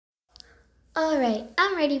Alright,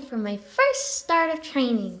 I'm ready for my first start of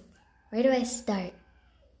training. Where do I start?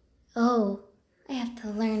 Oh, I have to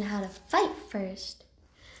learn how to fight first.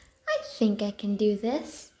 I think I can do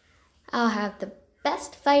this. I'll have the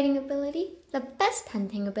best fighting ability, the best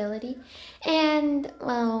hunting ability, and,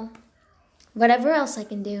 well, whatever else I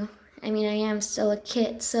can do. I mean, I am still a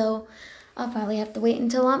kid, so I'll probably have to wait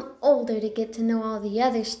until I'm older to get to know all the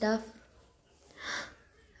other stuff.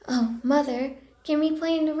 Oh, Mother, can we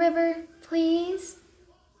play in the river, please?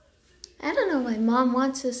 I don't know why Mom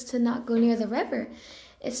wants us to not go near the river.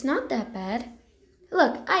 It's not that bad.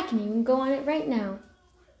 Look, I can even go on it right now.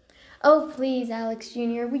 Oh, please, Alex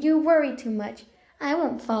Jr., you worry too much. I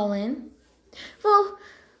won't fall in. Well,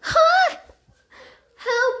 huh?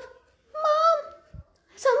 Help! Mom!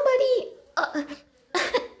 Somebody!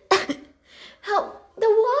 Help! The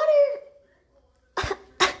water!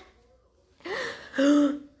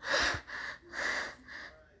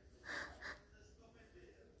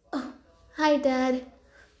 Oh, hi, Dad.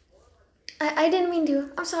 I didn't mean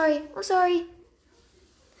to. I'm sorry.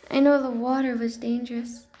 I know the water was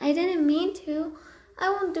dangerous. I didn't mean to. I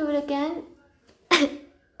won't do it again.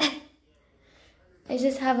 I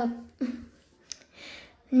just have a...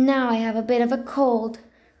 Now I have a bit of a cold.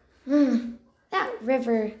 That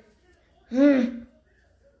river.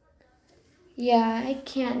 Yeah, I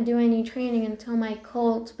can't do any training until my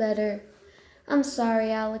cold's better. I'm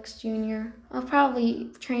sorry, Alex Jr. I'll probably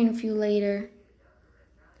train with you later.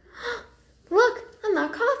 Look, I'm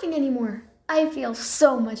not coughing anymore. I feel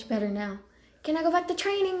so much better now. Can I go back to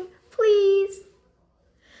training, please?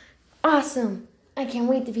 Awesome. I can't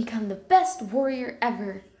wait to become the best warrior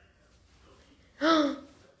ever. I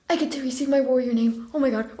get to receive my warrior name. Oh my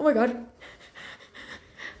god.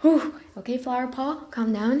 Whew. Okay, Flower Paw,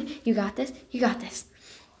 calm down. You got this.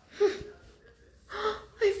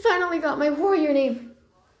 I finally got my warrior name.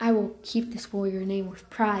 I will keep this warrior name with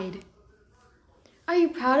pride. Are you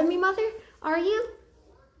proud of me, Mother? Are you?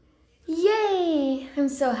 Yay! I'm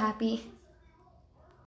so happy.